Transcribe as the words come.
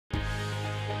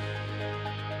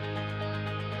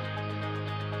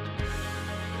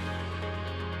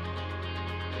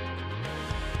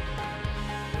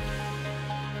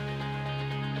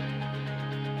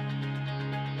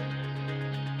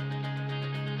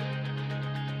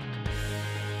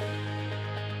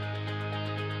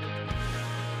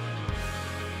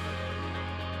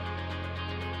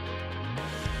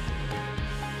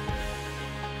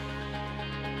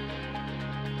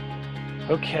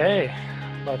Okay,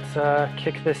 let's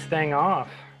kick this thing off.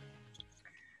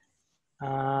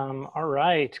 All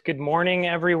right, good morning,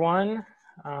 everyone,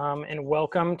 and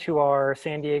welcome to our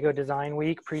San Diego Design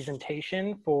Week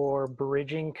presentation for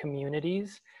Bridging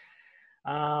Communities.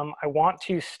 I want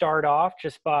to start off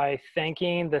just by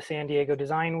thanking the San Diego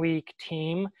Design Week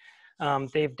team.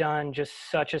 They've done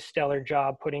just such a stellar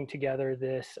job putting together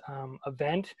this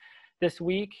event this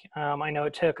week. I know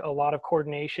it took a lot of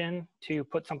coordination to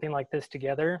put something like this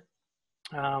together.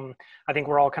 I think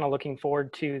we're all kind of looking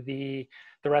forward to the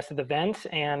rest of the events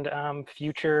and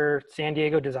future San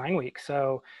Diego Design Week.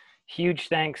 So huge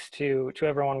thanks to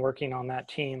everyone working on that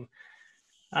team.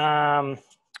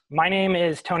 My name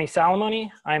is Tony Salamone.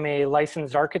 I'm a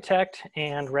licensed architect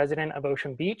and resident of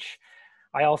Ocean Beach.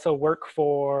 I also work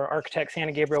for Architects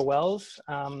Hanna Gabriel Wells,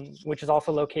 which is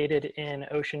also located in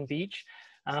Ocean Beach.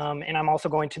 And I'm also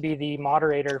going to be the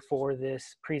moderator for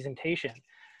this presentation.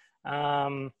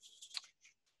 Our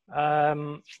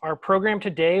program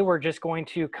today, we're just going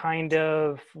to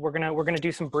we're gonna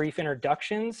do some brief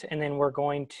introductions, and then we're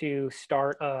going to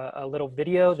start a little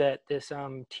video that this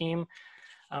team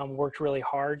worked really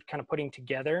hard kind of putting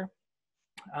together.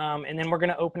 And then we're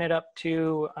gonna open it up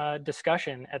to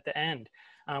discussion at the end.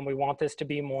 We want this to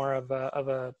be more of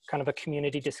a kind of a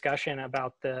community discussion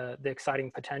about the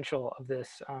exciting potential of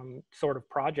this sort of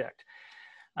project.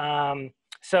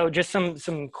 So just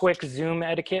some quick Zoom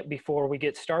etiquette before we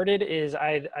get started is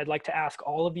I'd like to ask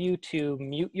all of you to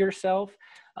mute yourself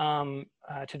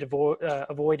to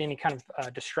avoid any kind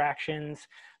of distractions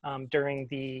during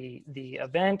the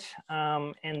event,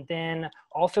 and then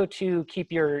also to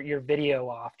keep your video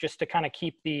off, just to kind of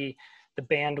keep the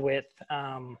bandwidth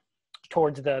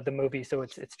towards the movie, so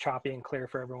it's choppy and clear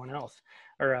for everyone else,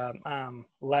 or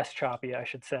less choppy, I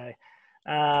should say.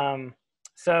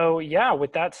 So yeah,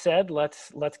 with that said,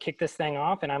 let's kick this thing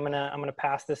off, and I'm gonna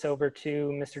pass this over to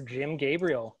Mr. Jim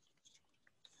Gabriel.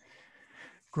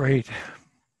 Great.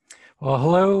 Well,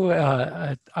 hello.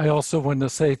 I also want to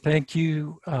say thank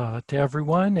you to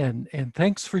everyone, and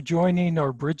thanks for joining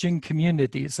our Bridging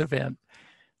Communities event.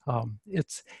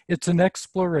 It's an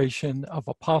exploration of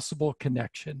a possible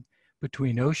connection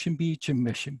between Ocean Beach and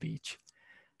Mission Beach.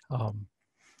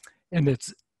 And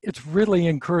it's really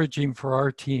encouraging for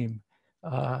our team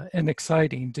and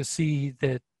exciting to see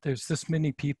that there's this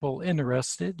many people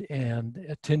interested and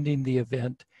attending the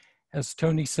event. As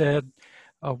Tony said,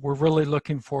 we're really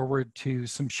looking forward to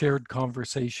some shared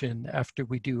conversation after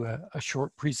we do a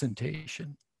short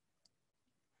presentation.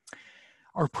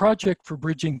 Our project for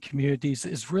Bridging Communities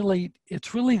is really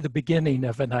the beginning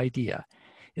of an idea.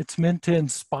 It's meant to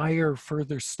inspire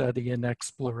further study and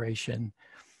exploration,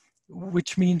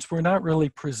 which means we're not really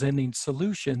presenting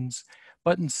solutions,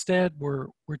 but instead we're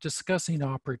discussing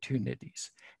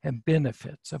opportunities and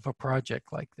benefits of a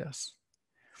project like this.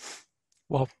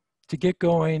 Well, to get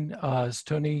going, as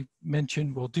Tony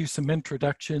mentioned, we'll do some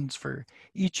introductions for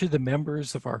each of the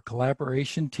members of our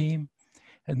collaboration team,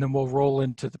 and then we'll roll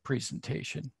into the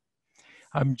presentation.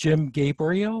 I'm Jim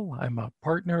Gabriel. I'm a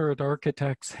partner at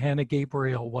Architects Hanna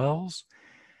Gabriel Wells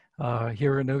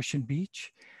here in Ocean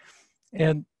Beach.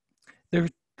 And there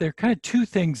are kind of two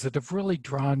things that have really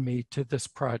drawn me to this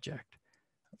project.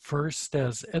 First,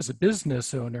 as a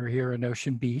business owner here in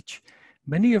Ocean Beach,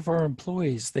 many of our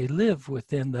employees, they live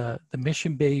within the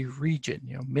Mission Bay region,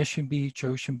 Mission Beach,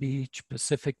 Ocean Beach,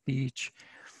 Pacific Beach.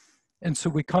 And so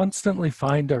we constantly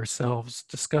find ourselves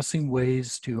discussing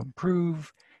ways to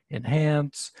improve,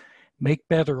 enhance, make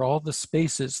better all the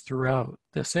spaces throughout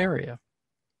this area.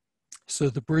 So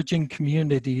the Bridging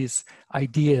Communities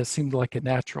idea seemed like a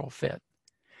natural fit.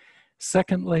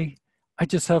 Secondly, I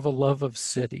just have a love of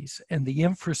cities and the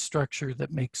infrastructure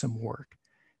that makes them work.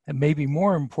 And maybe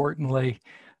more importantly,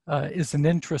 is an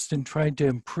interest in trying to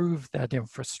improve that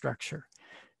infrastructure,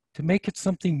 to make it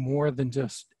something more than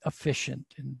just efficient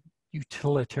and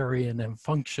utilitarian and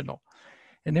functional.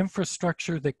 An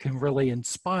infrastructure that can really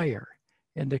inspire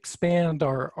and expand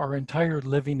our entire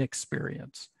living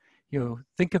experience.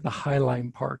 Think of the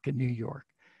Highline Park in New York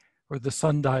or the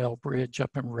Sundial Bridge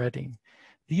up in Redding.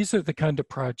 These are the kind of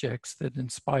projects that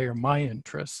inspire my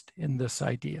interest in this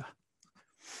idea.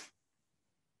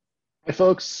 Hi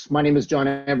folks, my name is John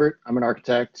Ambert. I'm an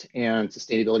architect and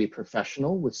sustainability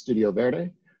professional with Studio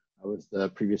Verde. I was the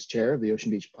previous chair of the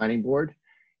Ocean Beach Planning Board.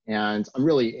 And I'm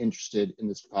really interested in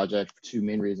this project for two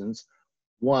main reasons.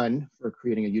 One, for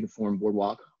creating a uniform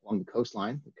boardwalk along the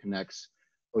coastline that connects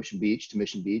Ocean Beach to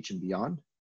Mission Beach and beyond.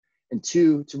 And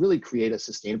two, to really create a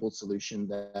sustainable solution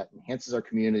that enhances our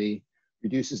community,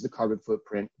 reduces the carbon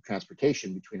footprint of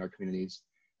transportation between our communities,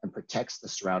 and protects the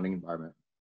surrounding environment.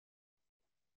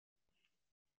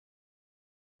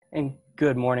 And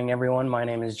good morning, everyone. My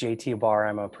name is JT Barr.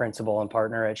 I'm a principal and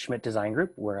partner at Schmidt Design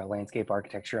Group. We're a landscape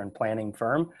architecture and planning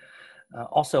firm,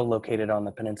 also located on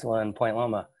the peninsula in Point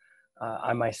Loma.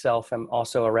 I myself am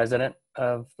also a resident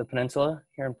of the peninsula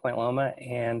here in Point Loma.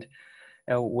 And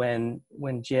when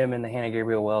Jim and the Hanna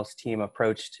Gabriel Wells team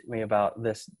approached me about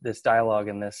this dialogue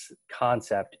and this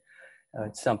concept,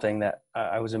 it's something that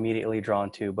I was immediately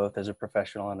drawn to, both as a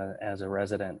professional and as a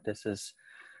resident. This is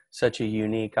such a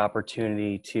unique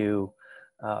opportunity to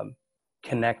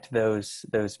connect those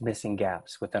missing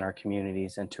gaps within our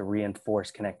communities and to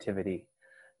reinforce connectivity,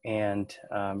 and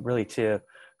really to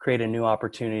create a new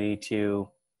opportunity to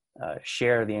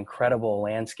share the incredible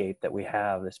landscape that we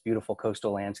have, this beautiful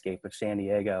coastal landscape of San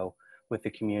Diego, with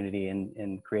the community,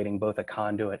 in creating both a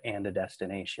conduit and a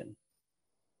destination.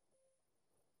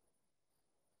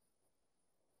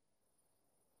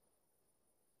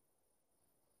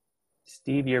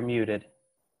 Steve, you're muted.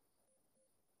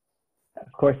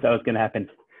 Of course that was going to happen.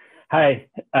 Hi,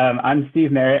 I'm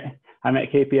Steve Merritt. I'm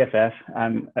at KPFF.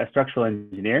 I'm a structural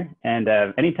engineer, and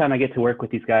anytime I get to work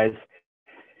with these guys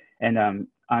and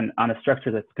on a structure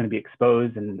that's going to be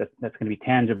exposed and that's going to be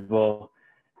tangible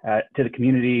to the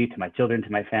community, to my children,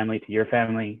 to my family, to your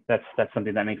family, that's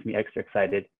something that makes me extra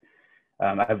excited.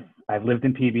 I've lived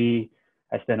in PB.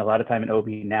 I spend a lot of time in OB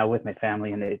now with my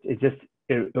family, and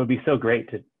it would be so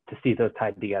great to see those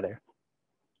tied together.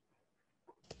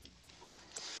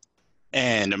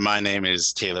 And my name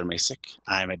is Taylor Masek.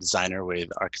 I'm a designer with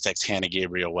architects Hanna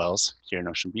Gabriel Wells here in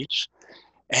Ocean Beach.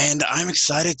 And I'm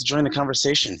excited to join the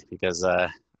conversation because I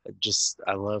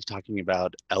love talking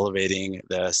about elevating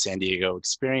the San Diego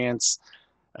experience.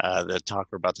 The talk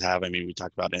we're about to have, we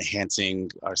talk about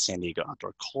enhancing our San Diego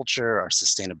outdoor culture, our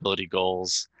sustainability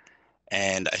goals.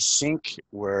 And I think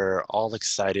we're all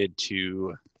excited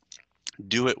to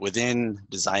do it within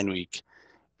Design Week,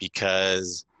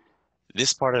 because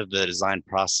this part of the design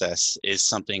process is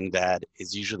something that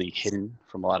is usually hidden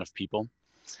from a lot of people.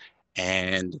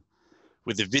 And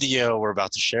with the video we're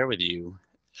about to share with you,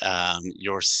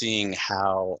 you're seeing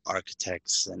how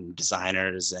architects and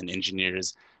designers and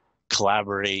engineers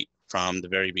collaborate from the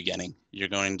very beginning. You're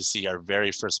going to see our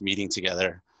very first meeting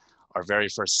together, our very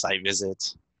first site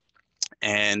visit.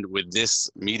 And with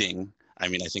this meeting, I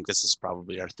think this is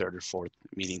probably our third or fourth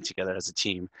meeting together as a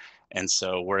team. And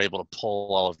so we're able to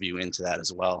pull all of you into that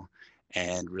as well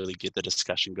and really get the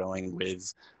discussion going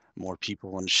with more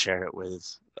people and share it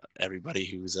with everybody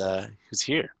who's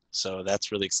here. So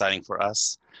that's really exciting for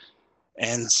us.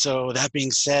 And so that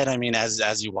being said,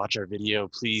 as you watch our video,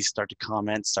 please start to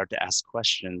comment, start to ask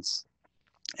questions.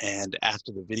 And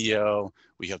after the video,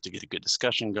 we hope to get a good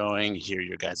discussion going, hear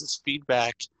your guys'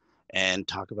 feedback, and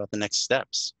talk about the next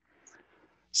steps.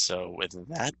 So with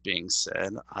that being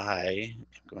said, I am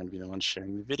going to be the one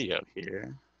sharing the video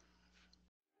here.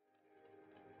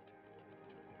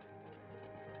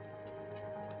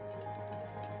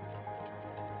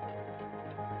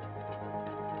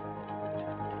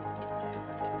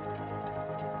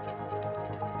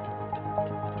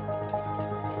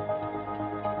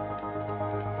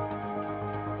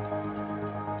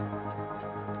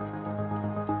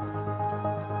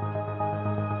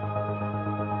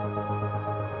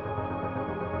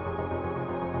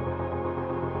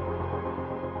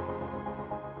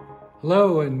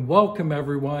 Hello and welcome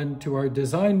everyone to our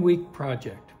Design Week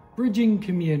project, Bridging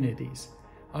Communities.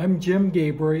 I'm Jim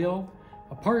Gabriel,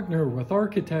 a partner with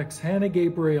architects Hanna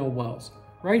Gabriel Wells,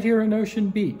 right here in Ocean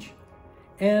Beach,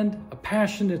 and a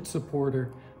passionate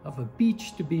supporter of a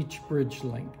beach-to-beach bridge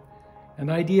link, an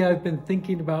idea I've been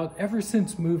thinking about ever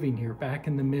since moving here back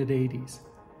in the mid-'80s.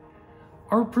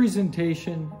 Our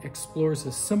presentation explores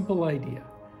a simple idea,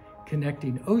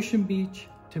 connecting Ocean Beach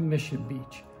to Mission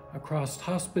Beach, across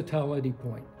Hospitality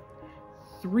Point.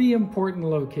 3 important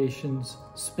locations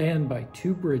spanned by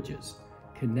 2 bridges,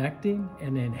 connecting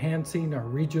and enhancing our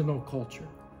regional culture.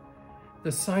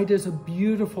 The site is a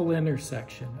beautiful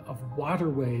intersection of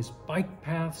waterways, bike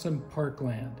paths, and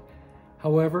parkland.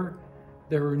 However,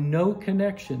 there are no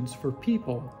connections for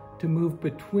people to move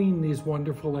between these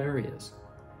wonderful areas.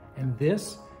 And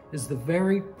this is the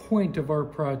very point of our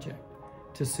project,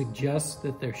 to suggest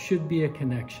that there should be a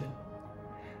connection.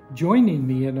 Joining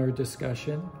me in our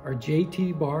discussion are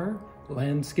JT Barr,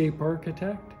 landscape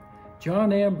architect,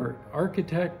 John Ambert,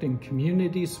 architect and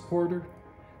community supporter,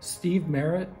 Steve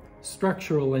Merritt,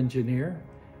 structural engineer,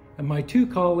 and my 2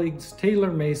 colleagues,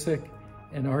 Taylor Masek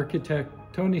and architect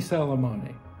Tony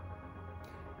Salamone.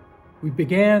 We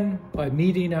began by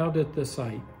meeting out at the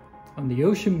site on the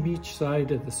Ocean Beach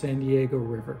side of the San Diego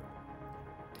River.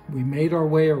 We made our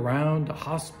way around to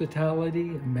Hospitality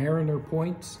and Mariner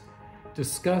Points,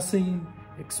 discussing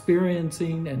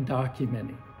experiencing and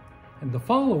documenting. And the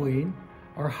following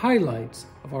are highlights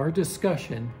of our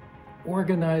discussion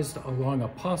organized along a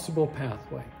possible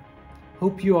pathway.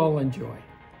 Hope you all enjoy.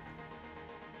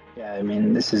 Yeah, I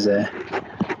mean, this is a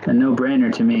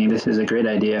no-brainer to me. This is a great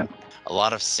idea. A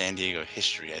lot of San Diego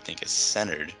history, I think, is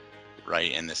centered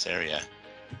right in this area.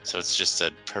 So it's just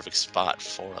a perfect spot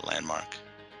for a landmark.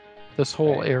 This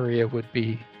whole area would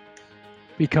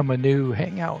become a new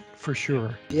hangout for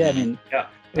sure. Yeah, I mean, Yeah,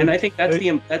 and I think that's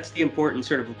the important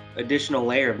sort of additional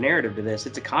layer of narrative to this.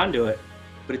 It's a conduit,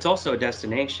 but it's also a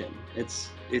destination. It's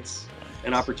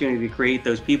an opportunity to create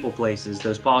those people places,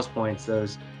 those pause points,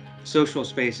 those social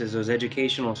spaces, those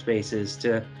educational spaces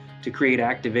to create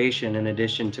activation in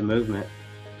addition to movement.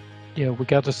 You know, we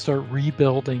got to start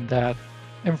rebuilding that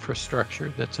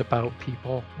infrastructure that's about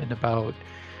people and about,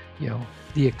 you know,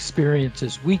 the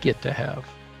experiences we get to have.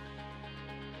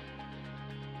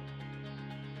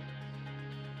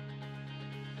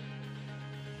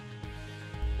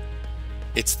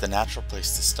 It's the natural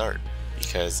place to start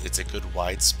because it's a good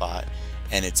wide spot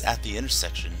and it's at the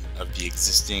intersection of the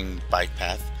existing bike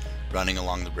path running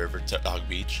along the river to Dog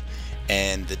Beach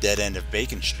and the dead end of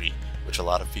Bacon Street, which a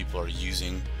lot of people are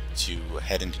using to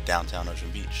head into downtown Ocean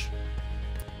Beach.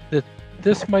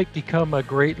 This might become a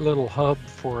great little hub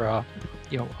for a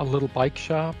little bike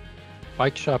shop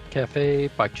cafe,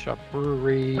 bike shop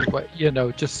brewery,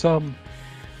 just some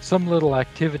little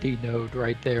activity node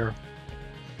right there.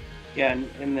 Yeah,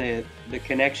 and the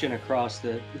connection across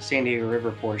the San Diego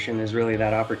River portion is really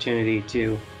that opportunity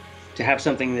to have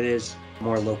something that is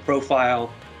more low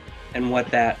profile, and what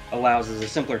that allows is a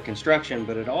simpler construction,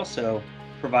 but it also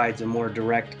provides a more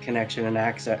direct connection and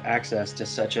access to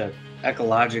such a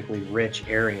ecologically rich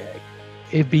area.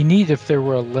 It'd be neat if there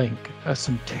were a link,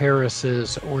 some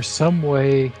terraces, or some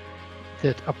way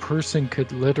that a person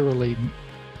could literally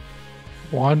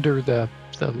wander the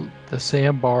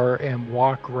sandbar and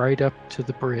walk right up to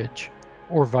the bridge,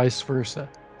 or vice versa.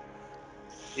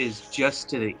 Is just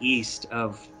to the east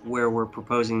of where we're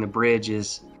proposing the bridge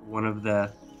is one of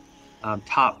the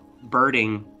top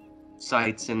birding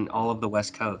sites in all of the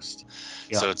West Coast.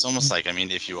 Yeah. So it's almost like, I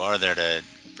mean, if you are there to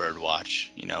bird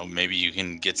watch, maybe you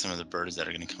can get some of the birds that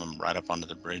are going to come right up onto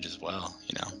the bridge as well,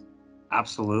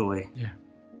 Absolutely.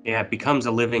 Yeah, it becomes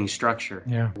a living structure.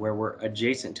 Yeah. Where we're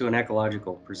adjacent to an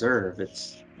ecological preserve.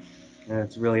 It's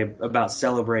really about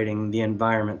celebrating the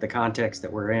environment, the context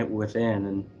that we're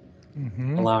within,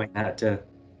 and allowing that to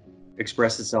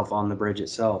express itself on the bridge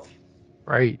itself.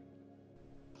 Right.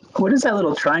 what is that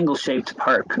little triangle-shaped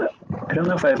park? I don't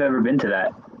know if I've ever been to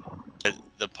that.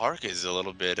 The park is a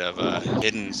little bit of a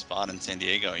hidden spot in San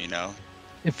Diego,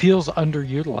 It feels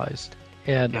underutilized,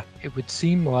 and it would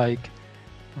seem like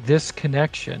this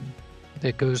connection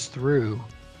that goes through,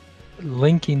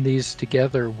 linking these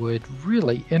together would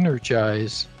really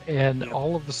energize, and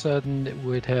all of a sudden it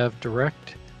would have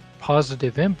direct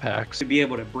positive impacts. To be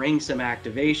able to bring some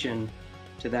activation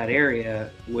to that area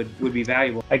would be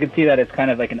valuable. I could see that as kind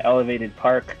of like an elevated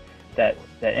park that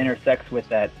intersects with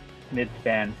that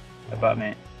mid-span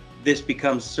abutment. This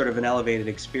becomes sort of an elevated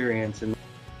experience and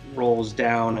rolls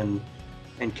down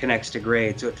and connects to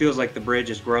grade. So it feels like the bridge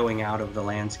is growing out of the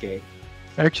landscape.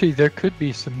 Actually, there could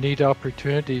be some neat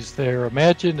opportunities there.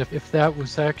 Imagine if that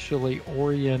was actually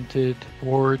oriented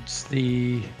towards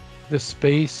the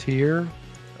space here,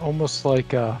 almost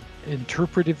like a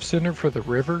interpretive center for the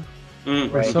river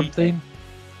or something,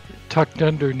 tucked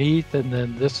underneath, and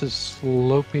then this is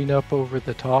sloping up over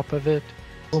the top of it.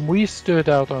 When we stood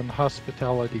out on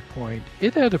Hospitality Point,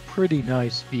 it had a pretty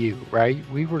nice view, right?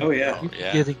 We were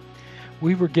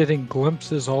getting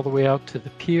glimpses all the way out to the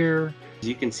pier.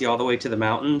 You can see all the way to the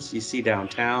mountains, you see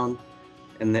downtown,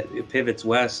 and it pivots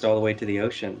west all the way to the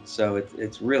ocean. So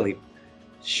it's really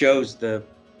shows the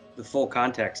full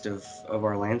context of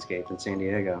our landscape in San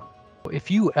Diego. If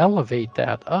you elevate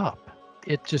that up,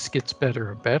 it just gets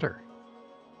better and better.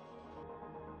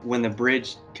 When the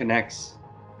bridge connects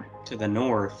to the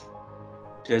north,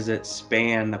 does it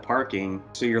span the parking?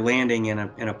 So you're landing in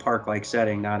a park-like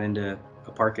setting, not into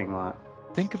a parking lot.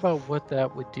 Think about what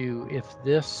that would do if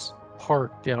this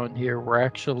park down here were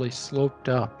actually sloped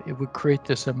up. It would create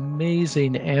this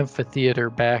amazing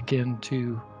amphitheater back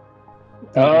into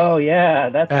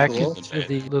that's cool. into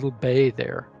the little bay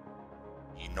there.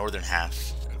 The northern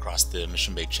half across the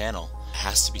Mission Bay Channel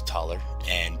has to be taller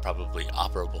and probably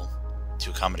operable to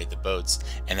accommodate the boats,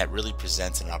 and that really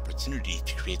presents an opportunity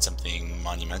to create something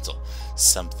monumental,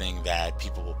 something that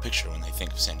people will picture when they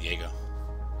think of San Diego.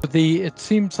 It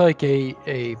seems like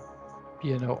a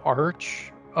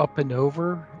arch up and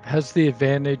over has the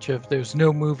advantage of there's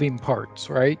no moving parts,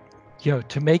 right?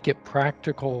 to make it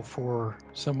practical for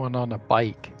someone on a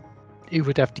bike, it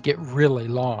would have to get really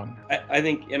long. I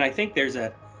think there's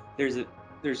a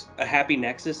happy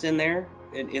nexus in there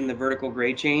in the vertical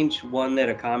grade change, one that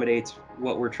accommodates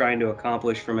what we're trying to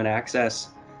accomplish from an access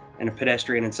and a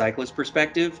pedestrian and cyclist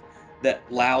perspective, that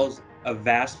allows a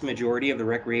vast majority of the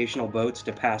recreational boats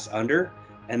to pass under,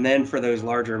 and then for those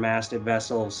larger masted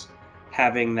vessels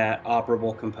having that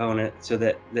operable component so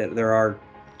that there are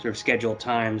sort of scheduled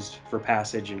times for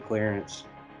passage and clearance.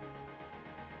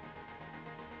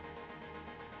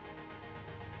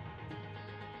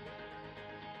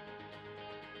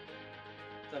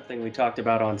 Something we talked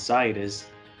about on site is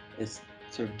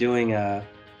sort of doing an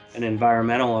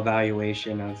environmental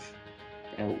evaluation of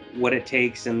what it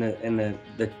takes and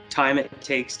the time it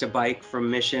takes to bike from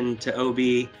Mission to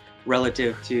OB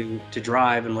relative to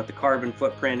drive, and what the carbon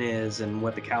footprint is and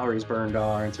what the calories burned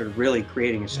are, and sort of really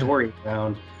creating a story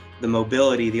around the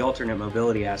mobility, the alternate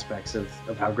mobility aspects of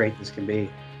how great this can be.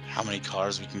 How many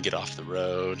cars we can get off the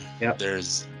road. Yep.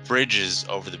 There's bridges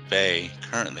over the bay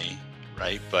currently,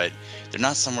 right? But they're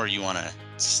not somewhere you want to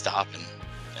stop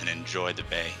and enjoy the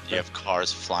bay. You have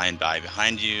cars flying by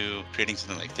behind you. Creating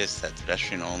something like this that's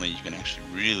pedestrian only, you can actually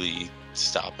really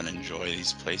stop and enjoy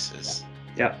these places.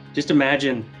 Yeah, just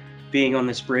imagine being on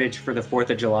this bridge for the 4th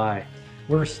of July.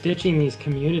 We're stitching these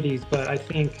communities, but I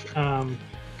think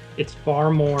it's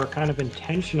far more kind of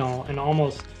intentional and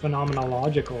almost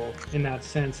phenomenological in that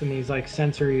sense, in these like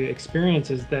sensory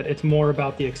experiences, that it's more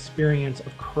about the experience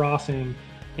of crossing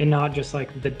and not just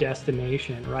like the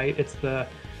destination, right? It's the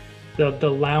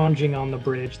lounging on the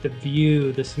bridge, the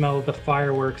view, the smell of the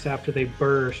fireworks after they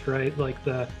burst, right? Like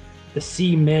the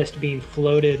sea mist being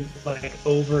floated like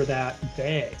over that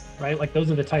bay, right? Like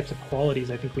those are the types of qualities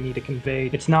I think we need to convey.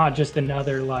 It's not just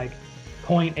another like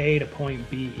point A to point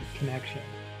B connection.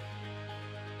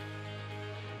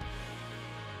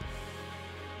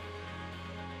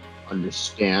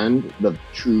 Understand the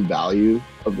true value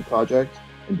of the project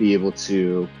and be able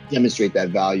to demonstrate that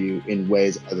value in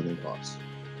ways other than cost.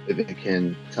 If it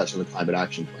can touch on the climate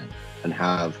action plan and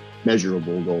have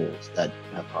measurable goals that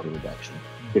have carbon reduction.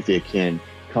 If it can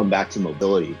come back to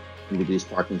mobility and reduce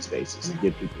parking spaces and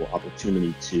give people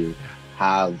opportunity to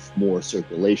have more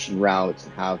circulation routes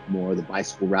and have more of the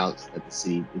bicycle routes that the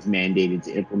city is mandated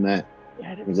to implement.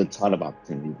 There's a ton of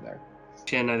opportunity there.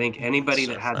 And I think anybody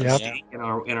that has a stake in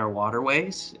our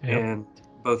waterways, and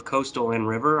both coastal and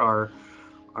river,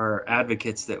 are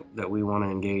advocates that we want to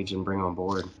engage and bring on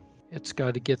board. It's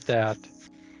got to get that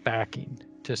backing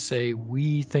to say,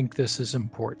 we think this is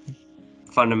important.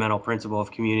 Fundamental principle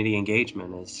of community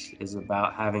engagement is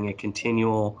about having a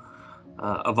continual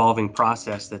evolving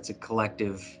process that's a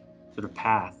collective sort of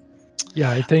path. Yeah,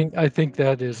 I think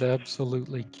that is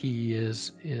absolutely key,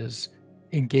 is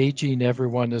engaging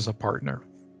everyone as a partner.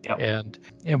 Yep.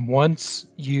 And once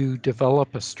you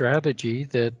develop a strategy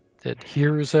that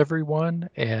hears everyone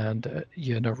and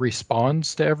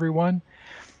responds to everyone,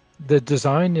 the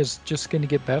design is just going to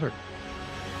get better.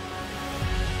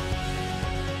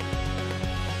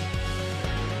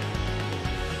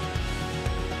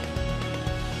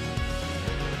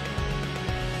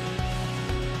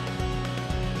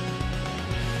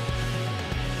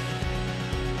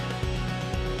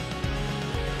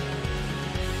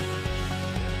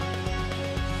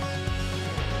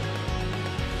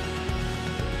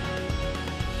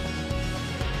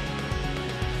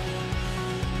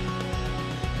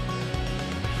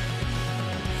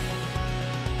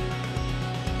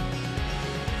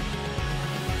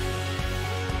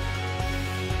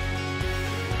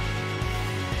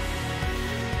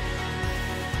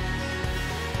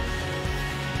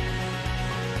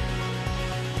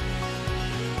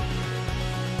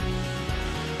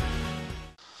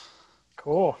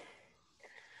 Cool.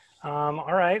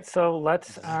 All right, so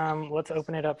let's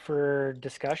open it up for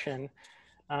discussion.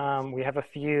 We have a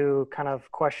few kind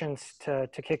of questions to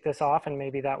kick this off, and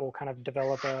maybe that will kind of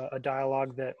develop a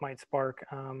dialogue that might spark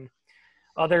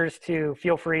others to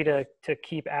feel free to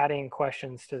keep adding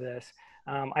questions to this.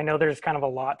 I know there's kind of a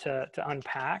lot to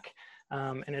unpack,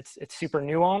 and it's super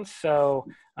nuanced. So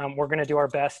we're going to do our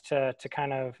best to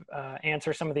kind of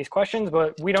answer some of these questions,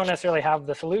 but we don't necessarily have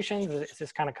the solutions. It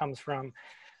just kind of comes from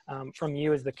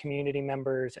you as the community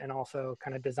members and also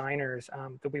kind of designers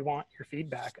that we want your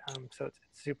feedback. So it's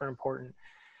super important.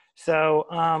 So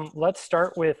let's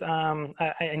start with,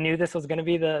 I knew this was going to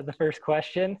be the first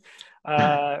question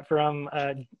from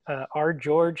R.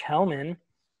 George Hellman.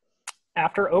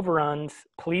 After overruns,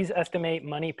 please estimate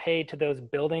money paid to those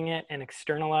building it and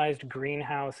externalized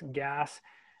greenhouse gas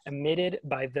emitted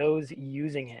by those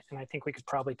using it. And I think we could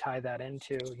probably tie that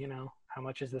into, how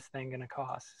much is this thing going to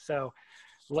cost? So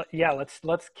yeah,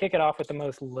 let's kick it off with the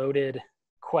most loaded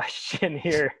question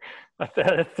here,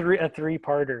 a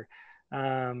three-parter.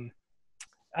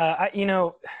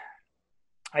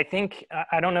 I think,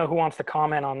 I don't know who wants to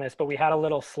comment on this, but we had a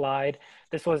little slide.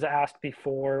 This was asked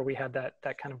before. We had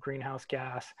that kind of greenhouse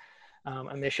gas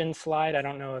emission slide. I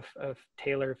don't know if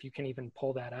Taylor, if you can even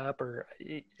pull that up, or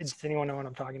does anyone know what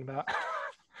I'm talking about?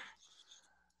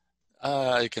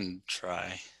 I can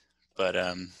try, but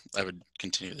I would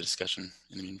continue the discussion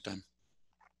in the meantime.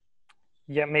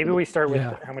 Yeah, maybe we start with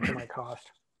how much it might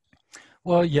cost.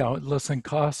 Well, yeah, listen,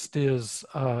 cost is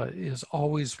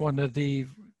always one of the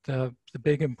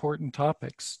big important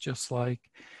topics, just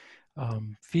like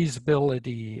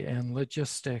feasibility and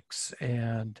logistics,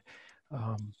 and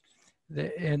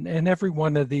every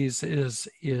one of these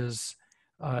is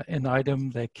an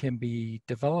item that can be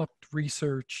developed,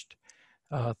 researched,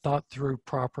 thought through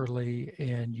properly,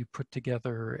 and you put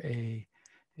together a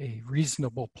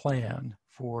reasonable plan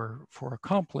for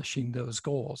accomplishing those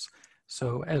goals.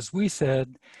 So as we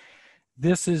said,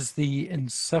 this is the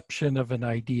inception of an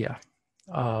idea.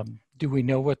 Do we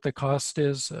know what the cost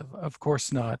is? Of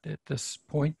course not at this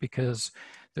point, because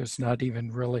there's not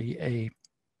even really a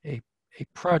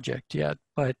project yet,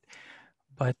 but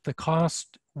the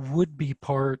cost would be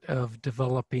part of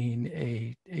developing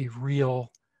a real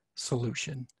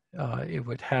solution. It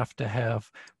would have to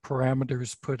have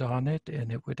parameters put on it,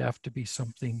 and it would have to be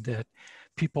something that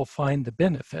people find the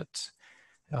benefits.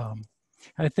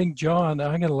 I think I'm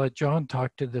going to let John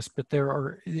talk to this, but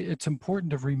it's important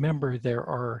to remember there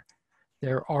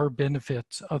are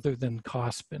benefits other than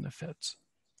cost benefits.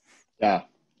 Yeah,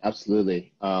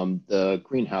 absolutely. The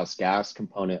greenhouse gas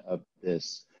component of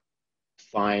this,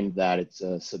 find that it's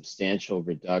a substantial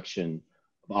reduction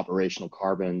of operational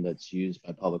carbon that's used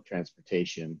by public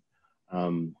transportation.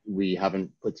 We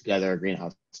haven't put together a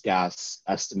greenhouse gas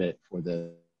estimate for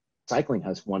the cycling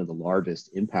has one of the largest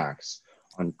impacts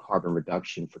on carbon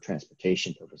reduction for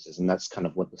transportation purposes. And that's kind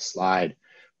of what the slide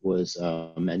was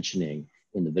mentioning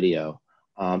in the video.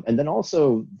 And then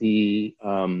also the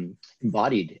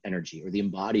embodied energy, or the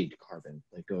embodied carbon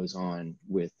that goes on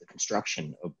with the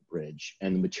construction of the bridge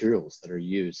and the materials that are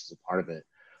used as a part of it.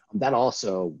 That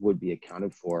also would be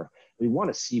accounted for. We want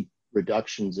to see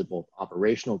reductions of both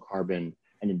operational carbon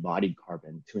and embodied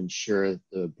carbon to ensure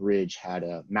the bridge had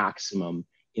a maximum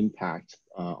impact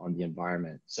on the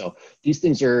environment. So these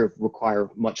things require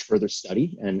much further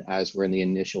study. And as we're in the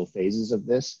initial phases of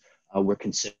this, we're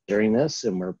considering this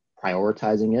and we're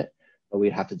prioritizing it, but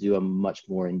we'd have to do a much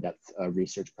more in-depth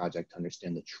research project to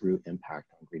understand the true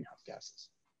impact on greenhouse gases.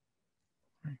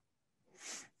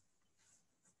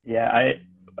 Yeah,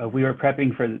 we were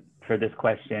prepping for this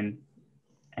question,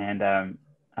 and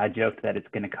I joked that it's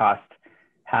going to cost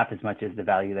half as much as the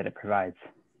value that it provides.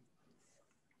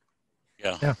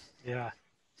 Yeah.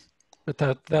 But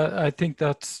that I think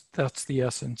that's the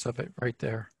essence of it right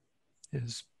there,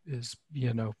 is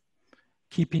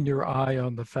keeping your eye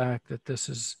on the fact that this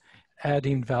is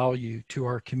adding value to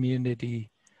our community,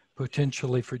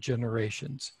 potentially for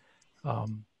generations,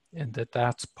 and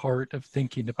that's part of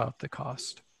thinking about the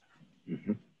cost.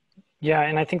 Mm-hmm. Yeah,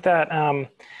 and I think that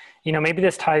maybe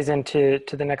this ties into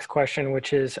the next question,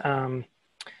 which is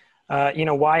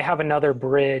why have another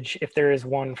bridge if there is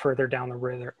one further down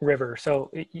the river?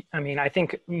 So, I mean, I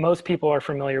think most people are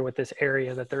familiar with this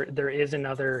area, that there is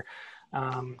another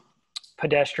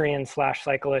pedestrian /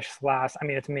 cyclist /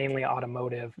 it's mainly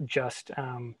automotive just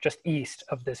east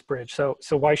of this bridge. So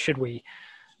why should we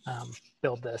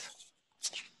build this?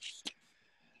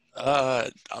 I'll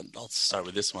start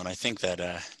with this one. I think that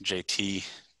JT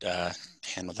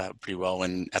handled that pretty well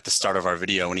at the start of our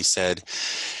video, when he said,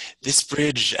 this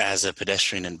bridge as a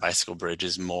pedestrian and bicycle bridge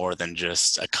is more than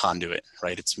just a conduit,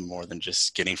 right? It's more than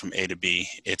just getting from A to B.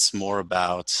 It's more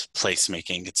about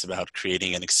placemaking. It's about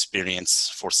creating an experience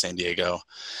for San Diego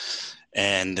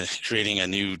and creating a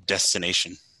new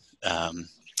destination.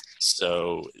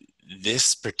 So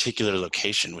this particular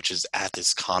location, which is at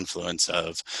this confluence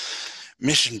of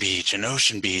Mission Beach and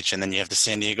Ocean Beach, and then you have the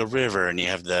San Diego River, and you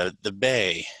have the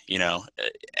bay,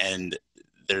 and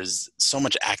there's so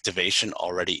much activation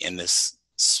already in this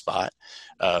spot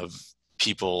of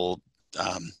people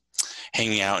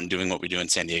hanging out and doing what we do in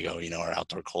San Diego, our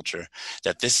outdoor culture,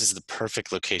 that this is the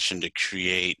perfect location to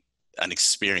create an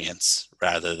experience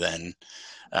rather than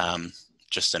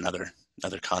just another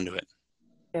conduit.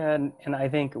 And I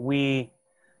think we,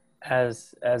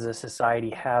 as a society,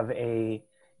 have a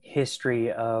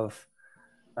history of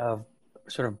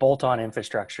sort of bolt-on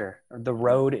infrastructure. The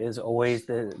road is always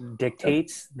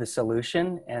dictates the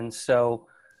solution, and so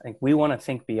I think we want to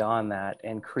think beyond that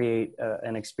and create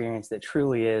an experience that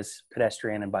truly is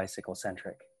pedestrian and bicycle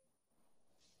centric.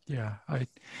 Yeah,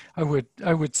 I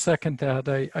would second that.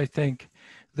 I think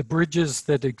the bridges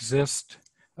that exist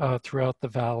throughout the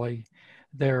valley,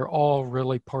 they're all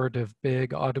really part of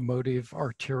big automotive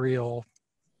arterial,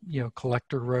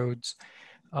 collector roads.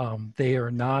 They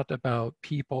are not about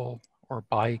people or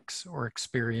bikes or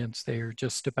experience. They are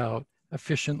just about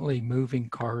efficiently moving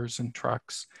cars and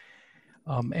trucks.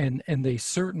 And they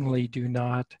certainly do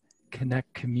not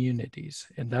connect communities.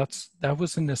 And that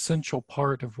was an essential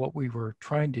part of what we were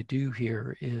trying to do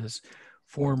here, is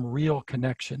form real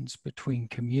connections between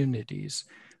communities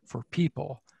for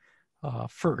people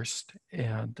first,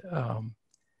 and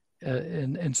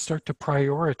start to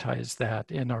prioritize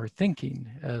that in our thinking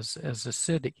as a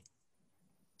city.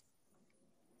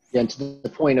 Yeah, and to the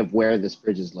point of where this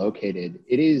bridge is located,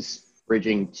 it is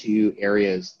bridging two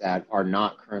areas that are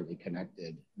not currently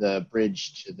connected. The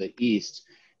bridge to the east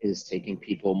is taking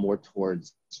people more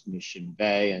towards Mission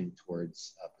Bay and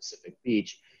towards Pacific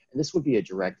Beach. And this would be a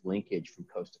direct linkage from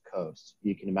coast to coast.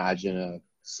 You can imagine a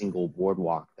single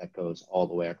boardwalk that goes all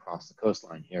the way across the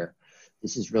coastline here.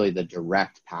 This is really the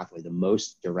direct pathway, the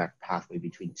most direct pathway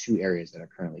between two areas that are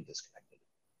currently disconnected.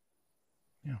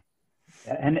 Yeah,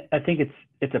 and I think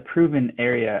it's a proven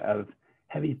area of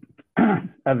heavy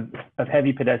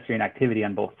heavy pedestrian activity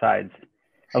on both sides.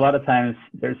 A lot of times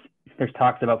there's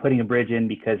talks about putting a bridge in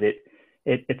because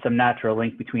it's some natural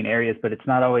link between areas, but it's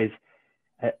not always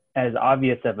as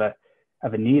obvious of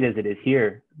a need as it is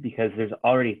here, because there's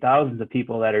already thousands of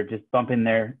people that are just bumping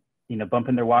their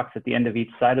walks at the end of each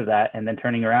side of that and then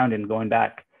turning around and going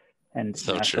back. And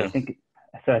so true.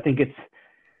 So I think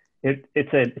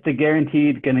it's a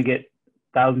guaranteed going to get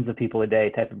thousands of people a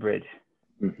day type of bridge.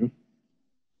 Mm-hmm.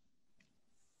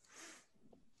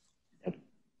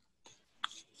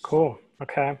 Cool.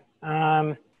 Okay.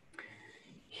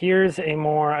 Here's a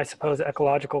more, I suppose,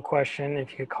 ecological question,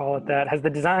 if you could call it that. Has the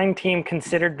design team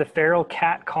considered the feral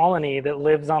cat colony that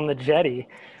lives on the jetty?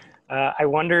 I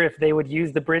wonder if they would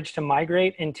use the bridge to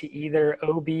migrate into either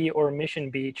OB or Mission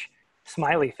Beach.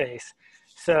 Smiley face.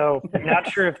 So not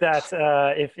sure if that's,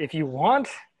 if you want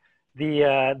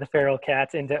the feral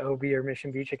cats into OB or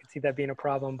Mission Beach, I could see that being a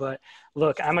problem. But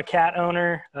look, I'm a cat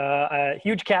owner, a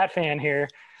huge cat fan here.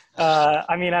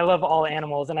 I mean, I love all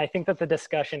animals, and I think that the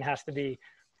discussion has to be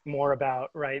more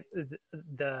about, right,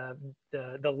 the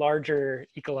larger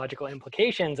ecological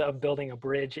implications of building a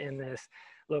bridge in this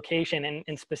location,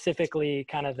 and specifically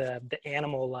kind of the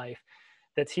animal life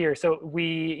that's here. So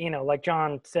we, like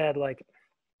John said, like,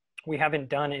 we haven't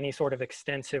done any sort of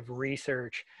extensive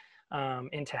research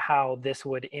into how this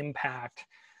would impact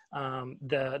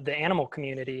the animal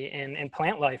community and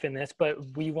plant life in this, but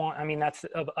we want, I mean, that's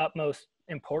of utmost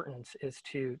importance, is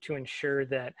to ensure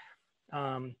that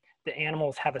the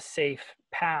animals have a safe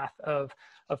path of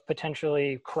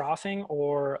potentially crossing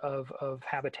or of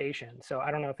habitation. So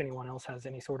I don't know if anyone else has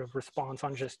any sort of response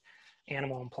on just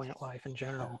animal and plant life in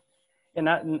general. And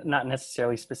not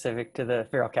necessarily specific to the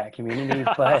feral cat community,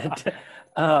 but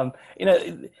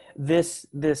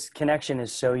this connection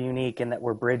is so unique in that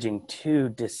we're bridging two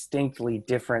distinctly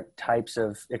different types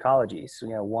of ecologies.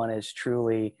 One is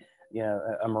truly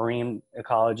a marine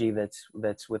ecology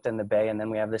that's within the bay, and then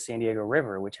we have the San Diego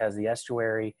River, which has the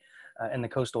estuary and the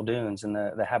coastal dunes and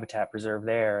the habitat preserve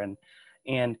there,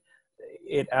 and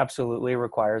it absolutely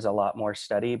requires a lot more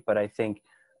study. But I think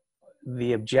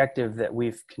the objective that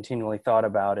we've continually thought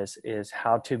about is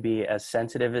how to be as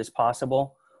sensitive as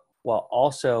possible while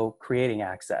also creating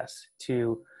access.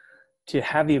 To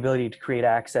have the ability to create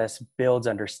access builds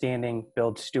understanding,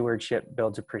 builds stewardship,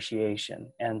 builds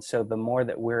appreciation. And so the more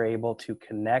that we're able to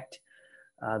connect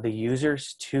the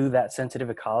users to that sensitive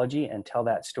ecology and tell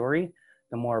that story,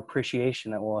 the more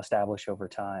appreciation that we'll establish over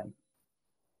time.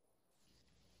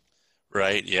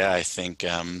 Right. Yeah, I think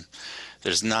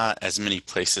there's not as many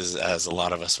places as a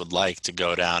lot of us would like to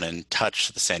go down and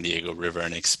touch the San Diego River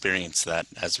and experience that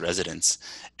as residents.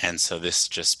 And so this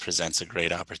just presents a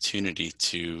great opportunity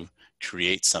to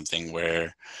create something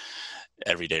where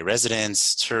everyday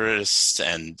residents, tourists,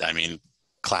 and I mean,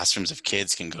 classrooms of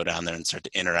kids can go down there and start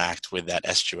to interact with that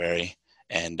estuary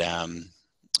and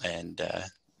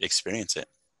experience it.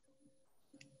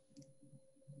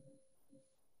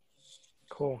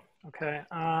 Cool. Okay.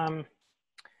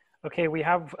 Okay, we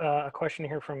have a question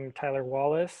here from Tyler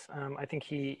Wallace. I think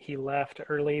he left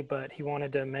early, but he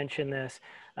wanted to mention this.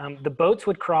 The boats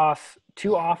would cross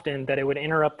too often that it would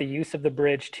interrupt the use of the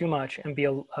bridge too much and be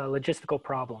a logistical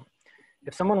problem.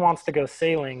 If someone wants to go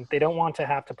sailing, they don't want to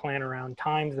have to plan around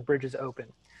times the bridge is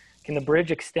open. Can the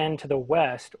bridge extend to the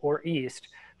west or east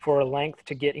for a length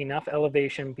to get enough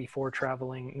elevation before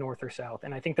traveling north or south?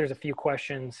 And I think there's a few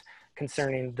questions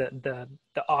concerning the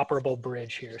operable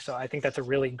bridge here. So I think that's a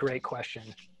really great question.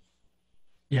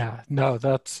 Yeah, no,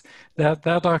 that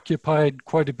occupied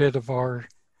quite a bit of our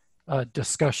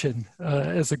discussion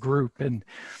as a group, and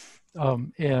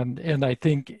I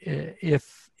think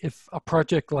if a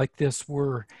project like this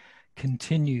were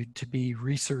continued to be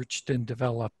researched and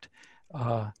developed,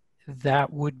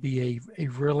 that would be a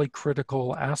really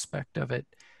critical aspect of it.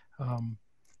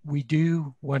 We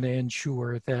do want to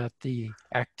ensure that the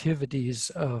activities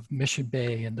of Mission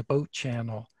Bay and the boat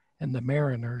channel and the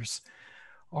mariners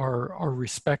are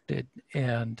respected,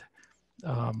 and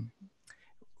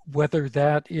whether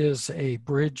that is a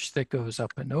bridge that goes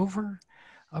up and over,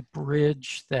 a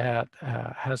bridge that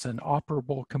has an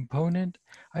operable component,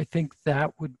 I think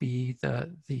that would be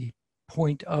the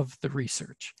point of the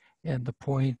research and the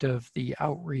point of the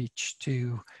outreach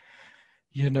to,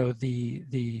 you know,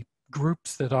 the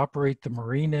groups that operate the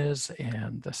marinas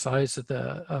and the size of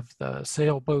the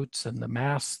sailboats and the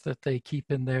masts that they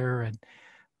keep in there. And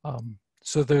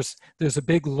so there's a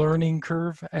big learning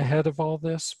curve ahead of all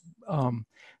this.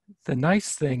 The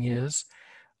nice thing is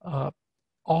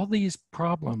all these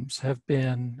problems have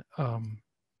been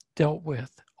dealt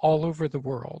with all over the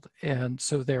world. And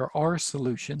so there are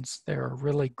solutions. There are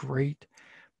really great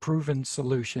proven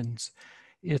solutions.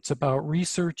 It's about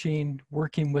researching,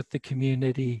 working with the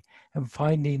community, and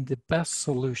finding the best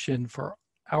solution for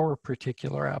our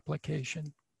particular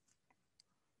application.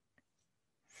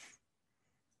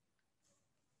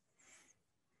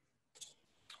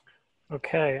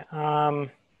 Okay.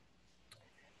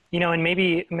 You know, and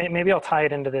maybe I'll tie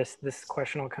it into this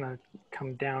question will kind of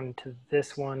come down to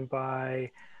this one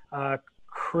by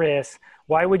Chris.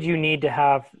 Why would you need to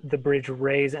have the bridge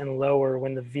raise and lower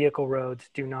when the vehicle roads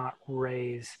do not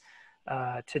raise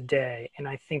today? And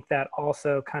I think that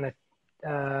also kind of,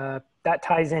 that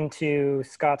ties into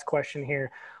Scott's question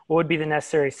here. What would be the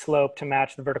necessary slope to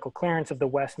match the vertical clearance of the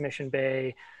West Mission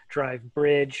Bay Drive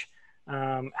Bridge?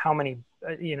 How many,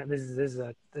 you know, this is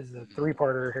a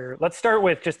three-parter here. Let's start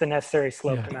with just the necessary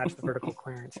slope to match the vertical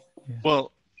clearance.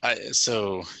 Well,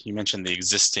 so you mentioned the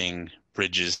existing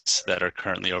bridges that are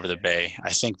currently over the bay.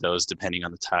 I think those, depending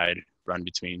on the tide, run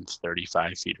between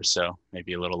 35 feet or so,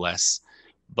 maybe a little less.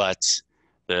 But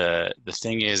the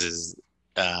thing is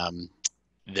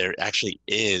there actually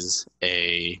is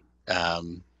a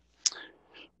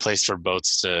place for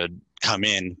boats to come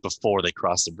in before they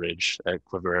cross the bridge at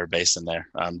Quiver Air Basin there,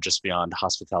 just beyond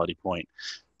Hospitality Point.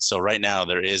 So right now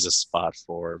there is a spot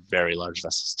for very large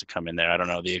vessels to come in there. I don't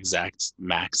know the exact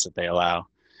max that they allow,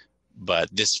 but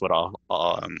this would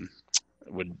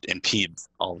would impede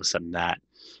all of a sudden that.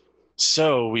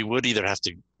 So we would either have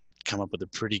to come up with a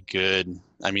pretty good,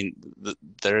 I mean,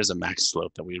 there is a max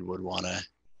slope that we would want to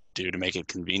do to make it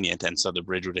convenient. And so the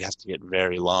bridge would have to get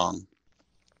very long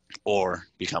or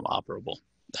become operable.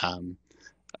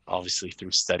 Obviously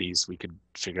through studies, we could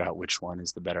figure out which one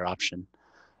is the better option.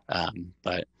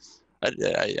 But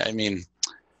I mean,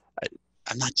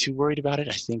 I'm not too worried about it.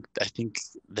 I think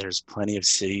there's plenty of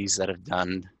cities that have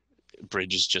done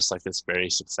bridges just like this very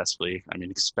successfully. I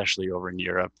mean, especially over in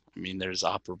Europe. I mean, there's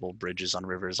operable bridges on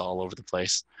rivers all over the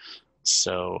place.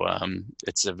 So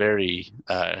it's a very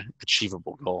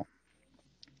achievable goal.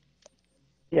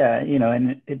 Yeah, you know,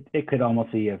 and it could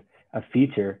almost be a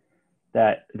feature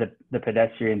that the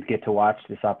pedestrians get to watch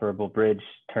this operable bridge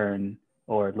turn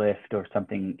or lift or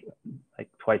something like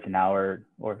twice an hour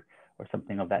or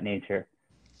something of that nature.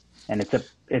 And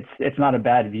it's not a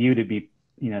bad view to be,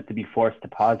 you know, to be forced to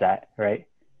pause at, right?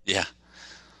 Yeah.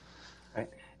 Right.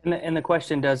 And the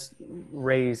question does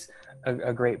raise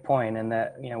a great point in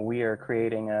that, you know, we are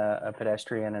creating a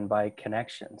pedestrian and bike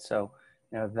connection. So,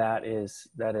 you know, that is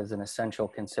an essential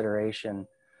consideration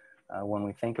when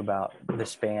we think about the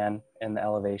span and the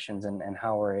elevations and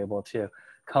how we're able to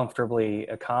comfortably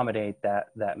accommodate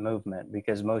that movement,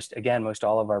 because most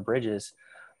all of our bridges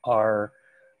are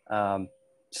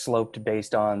sloped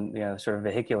based on, you know, sort of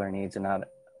vehicular needs and not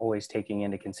always taking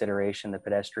into consideration the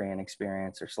pedestrian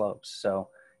experience or slopes. So,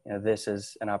 you know, this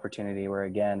is an opportunity where,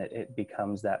 again, it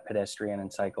becomes that pedestrian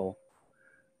and cycle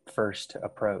first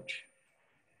approach.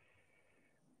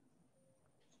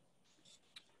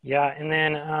 Yeah, and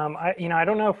then I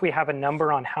don't know if we have a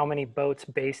number on how many boats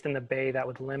based in the bay that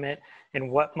would limit, and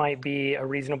what might be a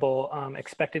reasonable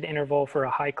expected interval for a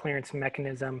high clearance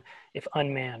mechanism if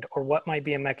unmanned, or what might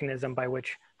be a mechanism by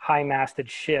which high-masted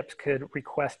ships could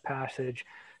request passage,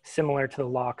 similar to the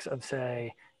locks of,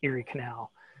 say, Erie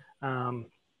Canal.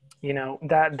 you know,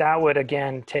 that would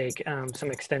again take some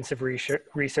extensive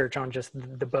research on just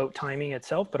the boat timing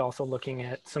itself, but also looking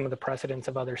at some of the precedents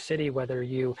of other city, whether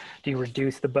do you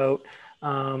reduce the boat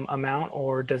amount,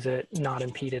 or does it not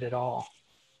impede it at all?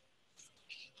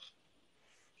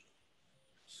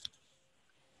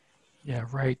 Yeah,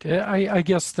 right. I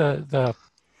guess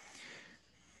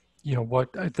you know,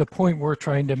 what the point we're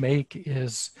trying to make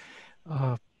is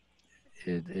we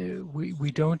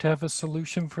don't have a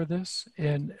solution for this,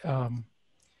 and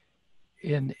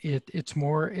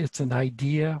it's an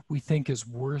idea we think is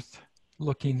worth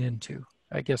looking into.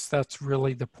 I guess that's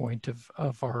really the point of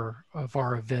our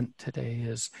event today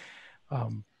is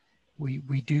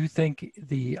we do think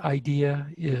the idea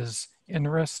is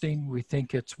interesting. We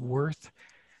think it's worth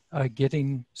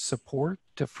getting support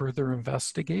to further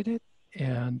investigate it,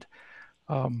 and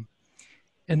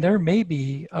there may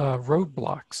be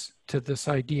roadblocks to this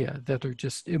idea that are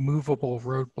just immovable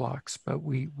roadblocks, but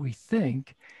we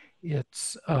think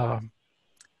it's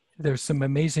there's some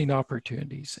amazing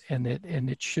opportunities, and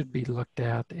it should be looked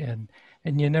at, and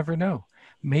you never know.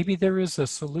 Maybe there is a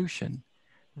solution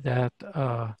that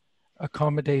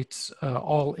accommodates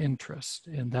all interest,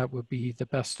 and that would be the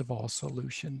best of all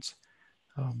solutions.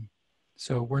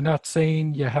 So we're not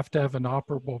saying you have to have an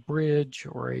operable bridge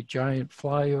or a giant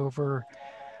flyover.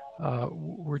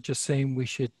 We're just saying we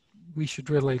should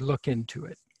really look into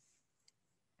it.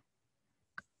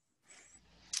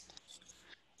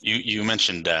 You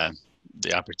mentioned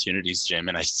the opportunities, Jim,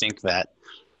 and I think that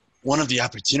one of the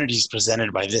opportunities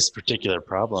presented by this particular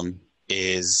problem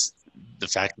is the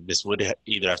fact that this would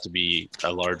either have to be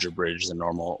a larger bridge than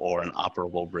normal or an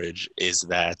operable bridge, is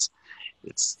that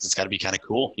it's got to be kind of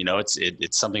cool. You know,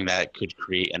 it's something that could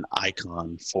create an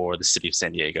icon for the city of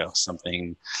San Diego,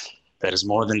 something that is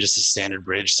more than just a standard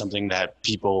bridge, something that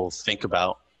people think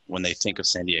about when they think of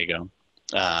San Diego.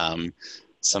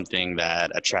 Something that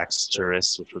attracts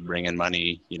tourists, which would bring in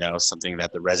money, you know, something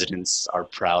that the residents are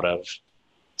proud of.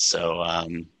 So I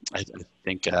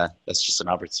think that's just an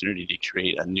opportunity to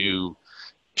create a new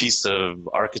piece of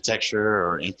architecture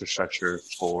or infrastructure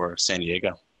for San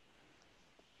Diego.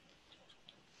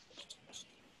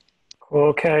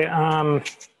 Okay.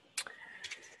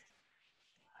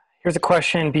 Here's a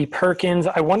question, B. Perkins.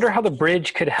 I wonder how the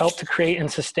bridge could help to create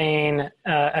and sustain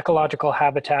ecological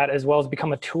habitat, as well as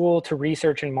become a tool to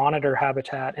research and monitor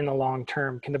habitat in the long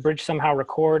term. Can the bridge somehow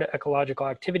record ecological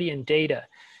activity and data?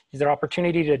 Is there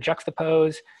opportunity to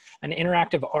juxtapose an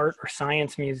interactive art or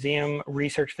science museum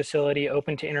research facility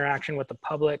open to interaction with the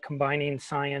public, combining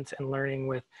science and learning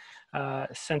with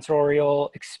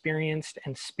sensorial experience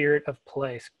and spirit of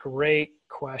place? Great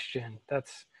question.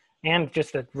 And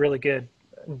just a really good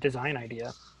design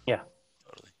idea. Yeah.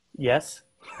 Yes.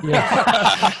 Yeah.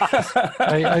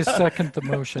 I second the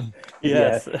motion.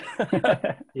 Yes.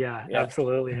 Yeah,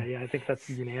 absolutely. Yeah, I think that's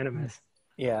unanimous.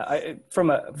 Yeah,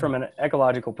 from an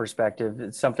ecological perspective,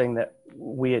 it's something that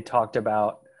we had talked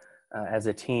about as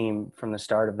a team from the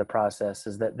start of the process,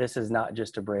 is that this is not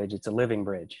just a bridge, it's a living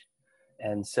bridge.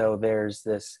 And so there's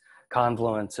this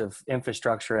confluence of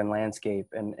infrastructure and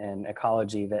landscape and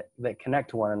ecology that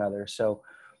connect to one another. So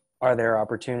are there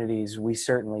opportunities? We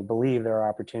certainly believe there are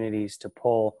opportunities to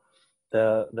pull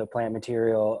the plant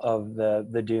material of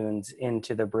the dunes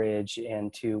into the bridge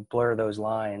and to blur those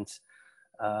lines,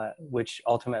 which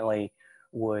ultimately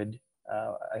would,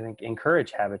 I think,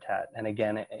 encourage habitat, and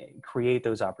again, create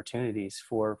those opportunities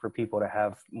for people to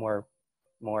have more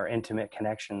intimate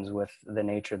connections with the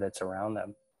nature that's around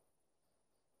them.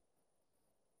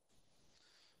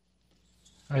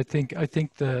 I think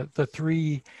the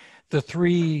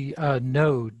three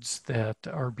nodes that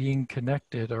are being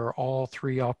connected are all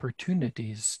three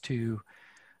opportunities to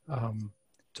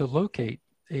locate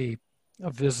a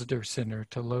visitor center,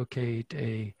 to locate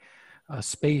a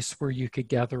space where you could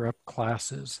gather up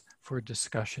classes for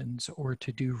discussions or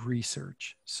to do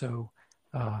research. So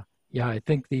yeah, I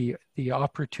think the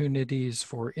opportunities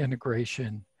for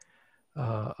integration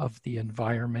of the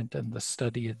environment and the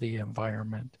study of the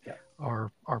environment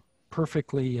are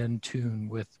perfectly in tune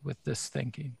with this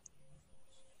thinking.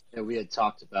 Yeah, we had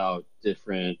talked about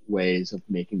different ways of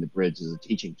making the bridge as a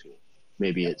teaching tool.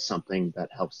 Maybe it's something that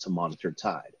helps to monitor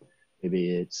tide.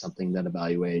 Maybe it's something that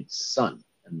evaluates sun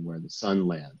and where the sun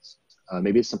lands.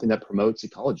 Maybe it's something that promotes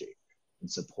ecology and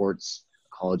supports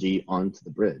ecology onto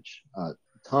the bridge. A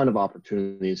ton of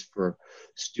opportunities for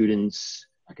students,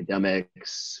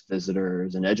 academics,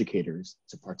 visitors, and educators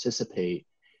to participate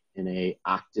in an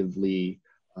active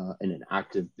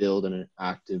build and an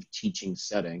active teaching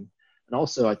setting. And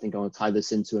also, I think I want to tie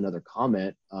this into another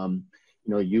comment,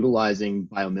 utilizing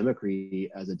biomimicry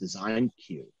as a design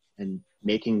cue and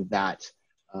making that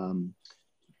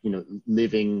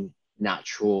living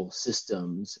natural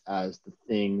systems as the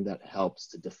thing that helps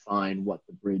to define what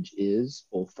the bridge is,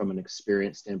 both from an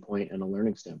experience standpoint and a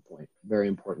learning standpoint. Very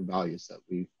important values that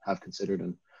we have considered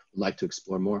and would like to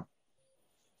explore more.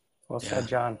 Well said,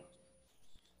 John.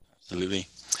 Absolutely.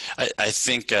 I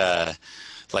think,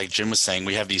 like Jim was saying,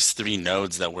 we have these 3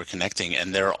 nodes that we're connecting,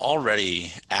 and they're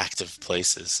already active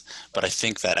places. But I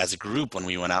think that as a group, when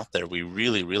we went out there, we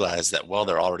really realized that while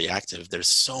they're already active, there's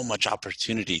so much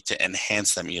opportunity to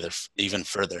enhance them even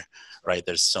further, right?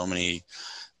 There's so many,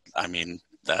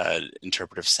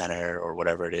 interpretive center or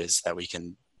whatever it is that we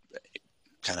can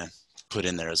kind of put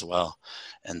in there as well.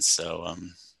 And so,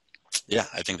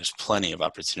 I think there's plenty of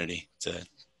opportunity to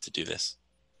do this.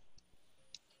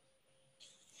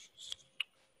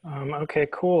 Okay,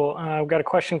 cool. I've got a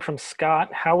question from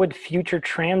Scott. How would future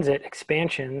transit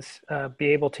expansions be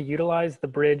able to utilize the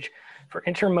bridge for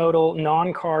intermodal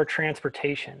non-car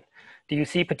transportation? Do you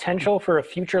see potential for a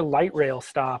future light rail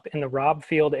stop in the Robb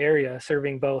Field area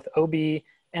serving both OB,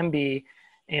 MB,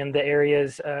 and the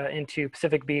areas into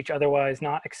Pacific Beach otherwise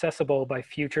not accessible by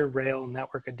future rail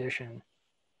network addition?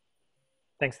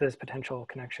 Thanks to this potential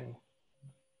connection.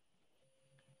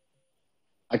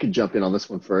 I could jump in on this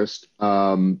one first.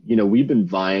 We've been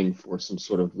vying for some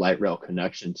sort of light rail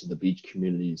connection to the beach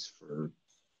communities for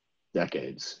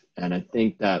decades. And I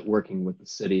think that working with the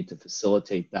city to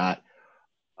facilitate that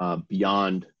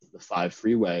beyond the 5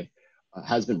 freeway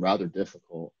has been rather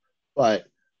difficult. But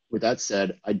with that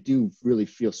said, I do really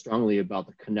feel strongly about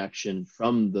the connection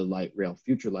from the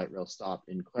future light rail stop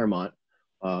in Claremont,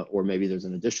 or maybe there's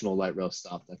an additional light rail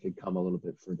stop that could come a little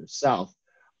bit further south,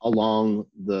 along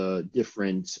the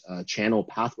different channel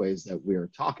pathways that we're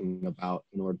talking about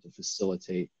in order to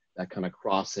facilitate that kind of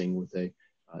crossing with a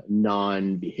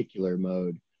non-vehicular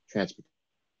mode transportation.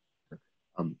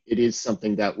 It is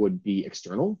something that would be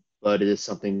external, but it is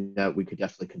something that we could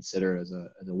definitely consider as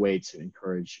a way to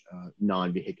encourage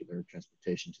non-vehicular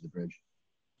transportation to the bridge.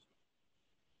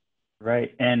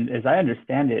 Right, and as I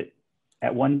understand it,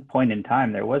 at one point in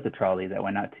time, there was a trolley that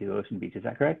went out to Ocean Beach, is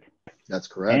that correct? That's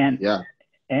correct, yeah.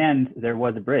 And there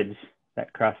was a bridge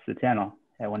that crossed the channel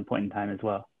at one point in time as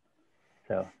well.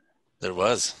 So there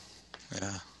was,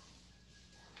 yeah.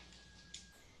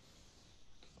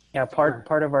 Yeah,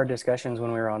 part of our discussions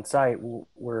when we were on site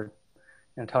were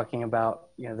talking about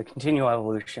the continual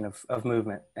evolution of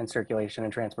movement and circulation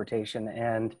and transportation,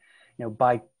 and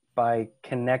by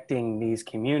connecting these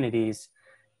communities,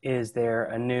 is there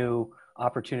a new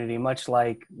opportunity, much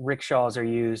like rickshaws are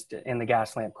used in the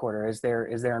gas lamp corridor? Is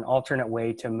there an alternate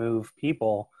way to move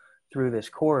people through this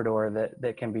corridor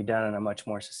that can be done in a much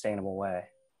more sustainable way?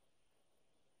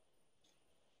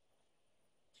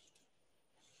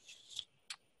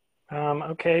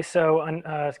 Okay, so kind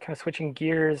of switching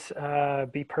gears,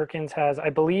 B. Perkins has, I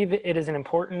believe it is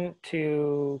important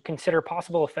to consider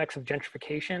possible effects of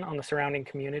gentrification on the surrounding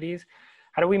communities.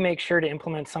 How do we make sure to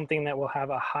implement something that will have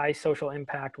a high social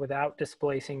impact without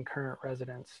displacing current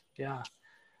residents? Yeah,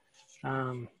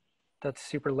 that's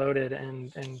super loaded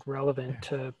and relevant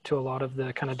to a lot of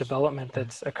the kind of development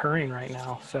that's occurring right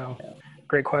now. So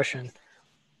great question.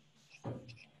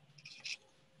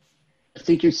 I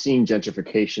think you're seeing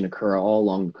gentrification occur all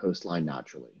along the coastline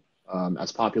naturally.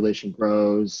 As population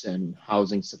grows and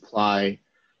housing supply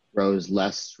grows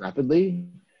less rapidly,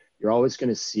 you're always going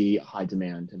to see high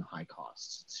demand and high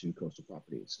costs to coastal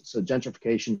properties. So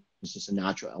gentrification is just a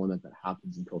natural element that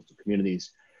happens in coastal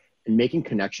communities. And making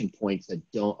connection points that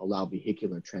don't allow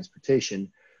vehicular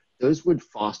transportation, those would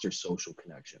foster social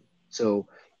connection. So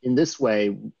in this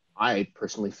way, I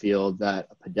personally feel that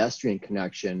a pedestrian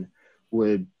connection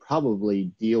would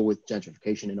probably deal with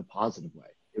gentrification in a positive way.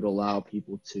 It would allow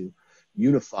people to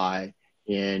unify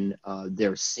in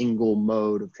their single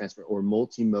mode of transport or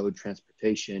multi-mode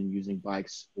transportation using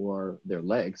bikes or their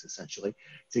legs, essentially,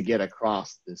 to get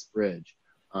across this bridge.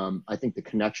 I think the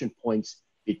connection points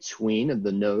between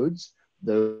the nodes,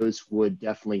 those would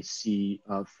definitely see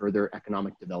further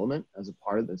economic development as a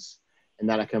part of this. And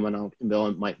that economic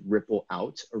development might ripple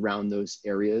out around those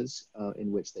areas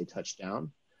in which they touch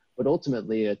down. But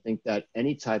ultimately, I think that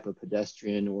any type of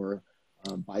pedestrian or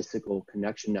bicycle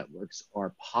connection networks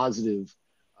are positive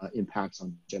impacts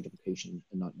on gentrification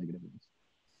and not negative ones.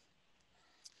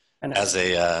 And as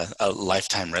a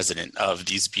lifetime resident of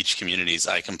these beach communities,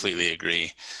 I completely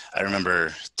agree. I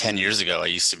remember 10 years ago, I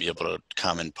used to be able to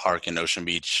come and park in Ocean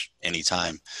Beach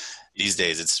anytime. These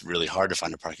days, it's really hard to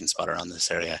find a parking spot around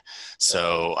this area.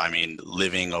 So, I mean,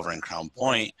 living over in Crown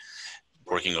Point,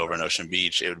 working over in Ocean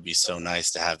Beach, it would be so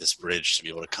nice to have this bridge to be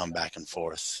able to come back and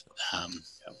forth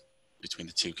between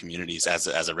the two communities as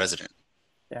a resident.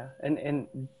 Yeah, and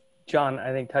John,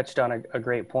 I think touched on a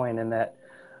great point in that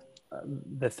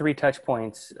the 3 touch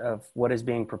points of what is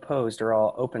being proposed are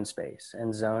all open space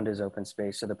and zoned as open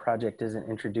space. So the project isn't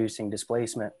introducing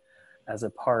displacement as a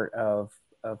part of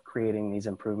creating these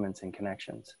improvements and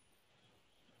connections.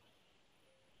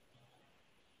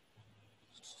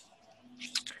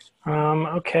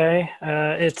 Okay,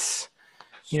 it's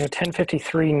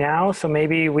 10:53 now, so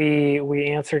maybe we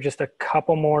answer just a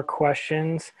couple more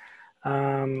questions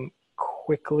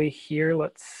quickly here.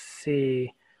 Let's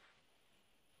see.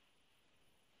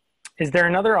 Is there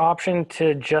another option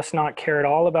to just not care at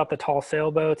all about the tall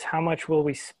sailboats? How much will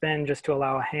we spend just to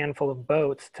allow a handful of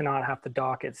boats to not have to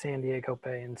dock at San Diego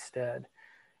Bay instead?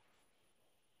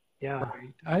 Yeah.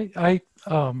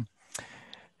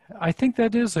 I think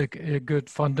that is a good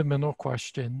fundamental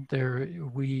question.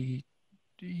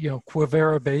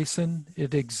 Quivira Basin,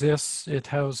 it exists. It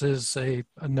houses a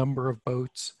number of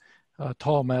boats,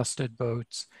 tall masted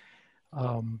boats.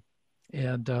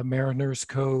 And Mariners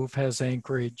Cove has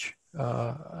anchorage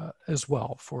as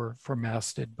well for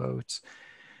masted boats.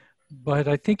 But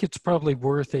I think it's probably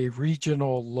worth a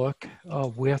regional look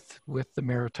with the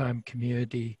maritime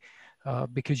community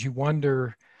because you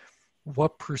wonder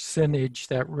what percentage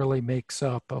that really makes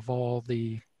up of all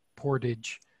the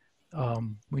portage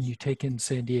when you take in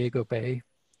San Diego Bay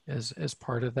as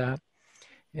part of that.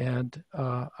 And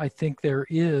I think there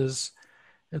is,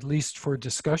 at least for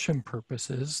discussion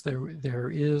purposes, there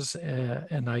is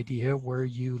an idea where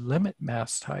you limit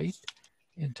mast height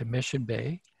into Mission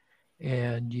Bay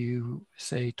and you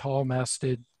say tall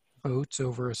masted boats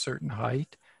over a certain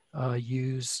height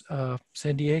use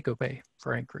San Diego Bay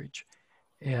for anchorage.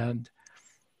 And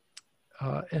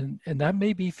that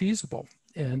may be feasible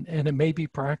and it may be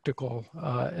practical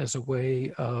as a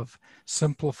way of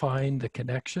simplifying the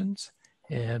connections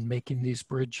and making these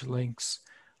bridge links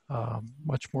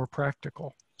much more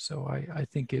practical. So I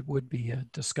think it would be a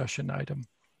discussion item.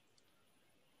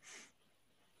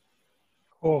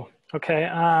 Cool. Okay.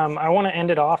 I want to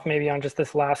end it off maybe on just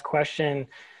this last question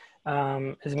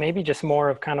is maybe just more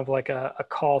of kind of like a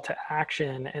call to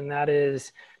action. And that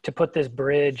is to put this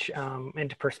bridge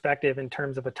into perspective in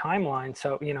terms of a timeline.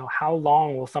 So, how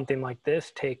long will something like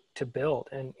this take to build?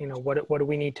 And, what do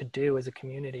we need to do as a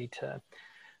community to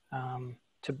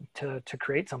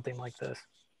create something like this?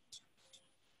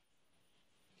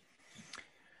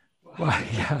 Well,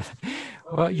 yeah.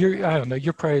 Well, I don't know,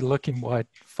 you're probably looking,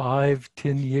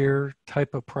 5-10 year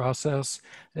type of process.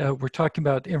 We're talking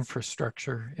about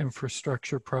infrastructure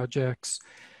projects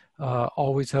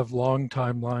always have long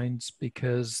timelines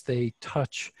because they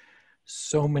touch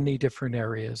so many different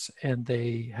areas and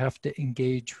they have to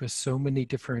engage with so many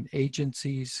different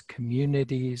agencies,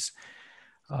 communities,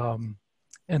 and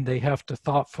they have to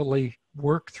thoughtfully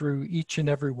work through each and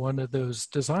every one of those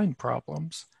design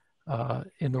problems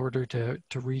in order to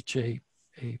reach a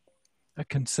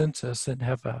consensus and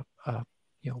have a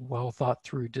well thought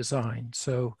through design.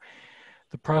 So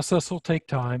the process will take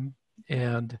time,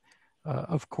 and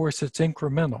of course it's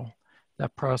incremental.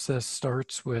 That process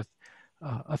starts with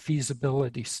a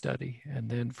feasibility study, and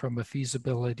then from a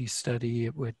feasibility study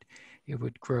it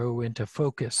would grow into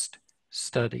focused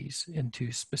studies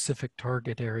into specific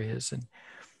target areas,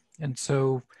 and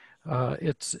so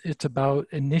it's about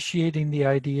initiating the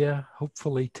idea,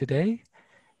 hopefully today,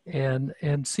 and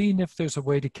seeing if there's a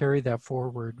way to carry that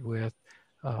forward with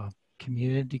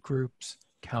community groups,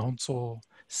 council,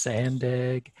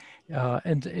 SANDAG,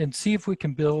 and see if we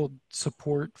can build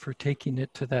support for taking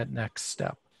it to that next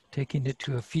step, taking it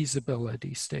to a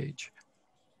feasibility stage.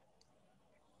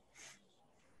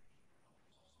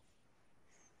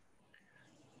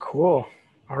 Cool.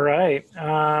 All right.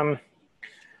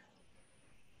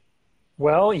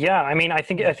 Well, yeah, I mean, I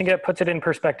think that puts it in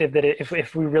perspective that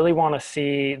if we really want to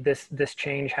see this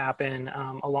change happen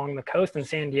along the coast in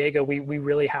San Diego, we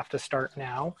really have to start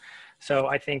now. So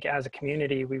I think as a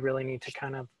community, we really need to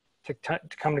kind of to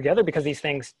come together because these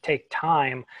things take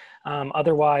time.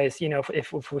 Otherwise,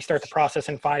 if we start the process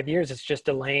in 5 years, it's just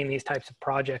delaying these types of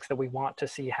projects that we want to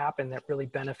see happen that really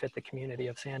benefit the community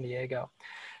of San Diego.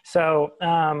 So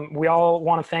we all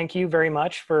want to thank you very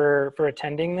much for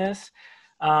attending this.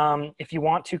 If you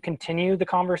want to continue the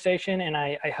conversation, and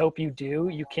I hope you do,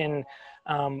 you can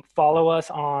follow us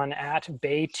on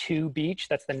 @Bay2Beach.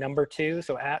 That's the number 2.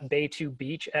 So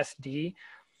 @Bay2Beach SD.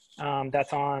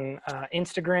 That's on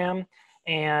Instagram.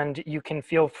 And you can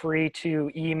feel free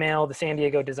to email the San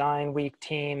Diego Design Week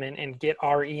team and get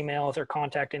our emails or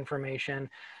contact information.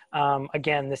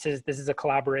 Again, this is a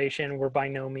collaboration. We're by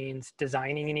no means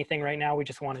designing anything right now. We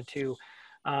just wanted to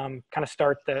kind of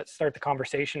start the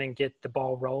conversation and get the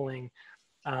ball rolling.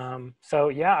 So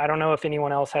yeah, I don't know if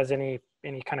anyone else has any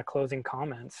kind of closing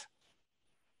comments.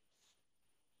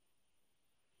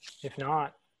 If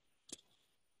not,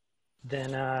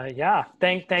 then yeah,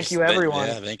 thank you everyone.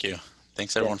 Yeah, thank you.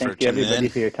 Thanks everyone for thank you tuning everybody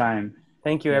in. for your time.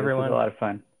 Thank you, Yeah, everyone. This was a lot of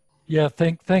fun. Yeah,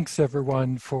 thanks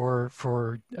everyone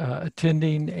for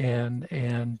attending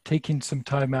and taking some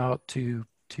time out to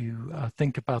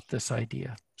think about this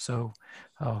idea. So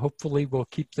hopefully we'll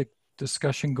keep the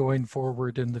discussion going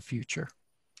forward in the future.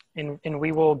 And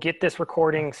we will get this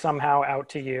recording somehow out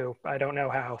to you. I don't know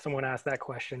how. Someone asked that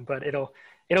question, but it'll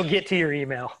get to your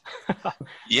email.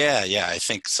 Yeah, I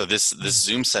think so. This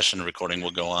Zoom session recording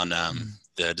will go on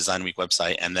the Design Week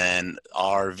website, and then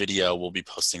our video will be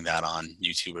posting that on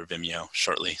YouTube or Vimeo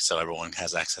shortly, so everyone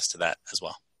has access to that as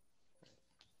well.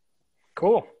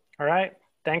 Cool. All right.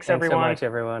 Thanks everyone. So much,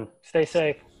 everyone. Stay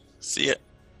safe. See ya.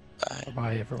 Bye.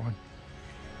 Bye, everyone.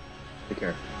 Take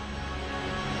care.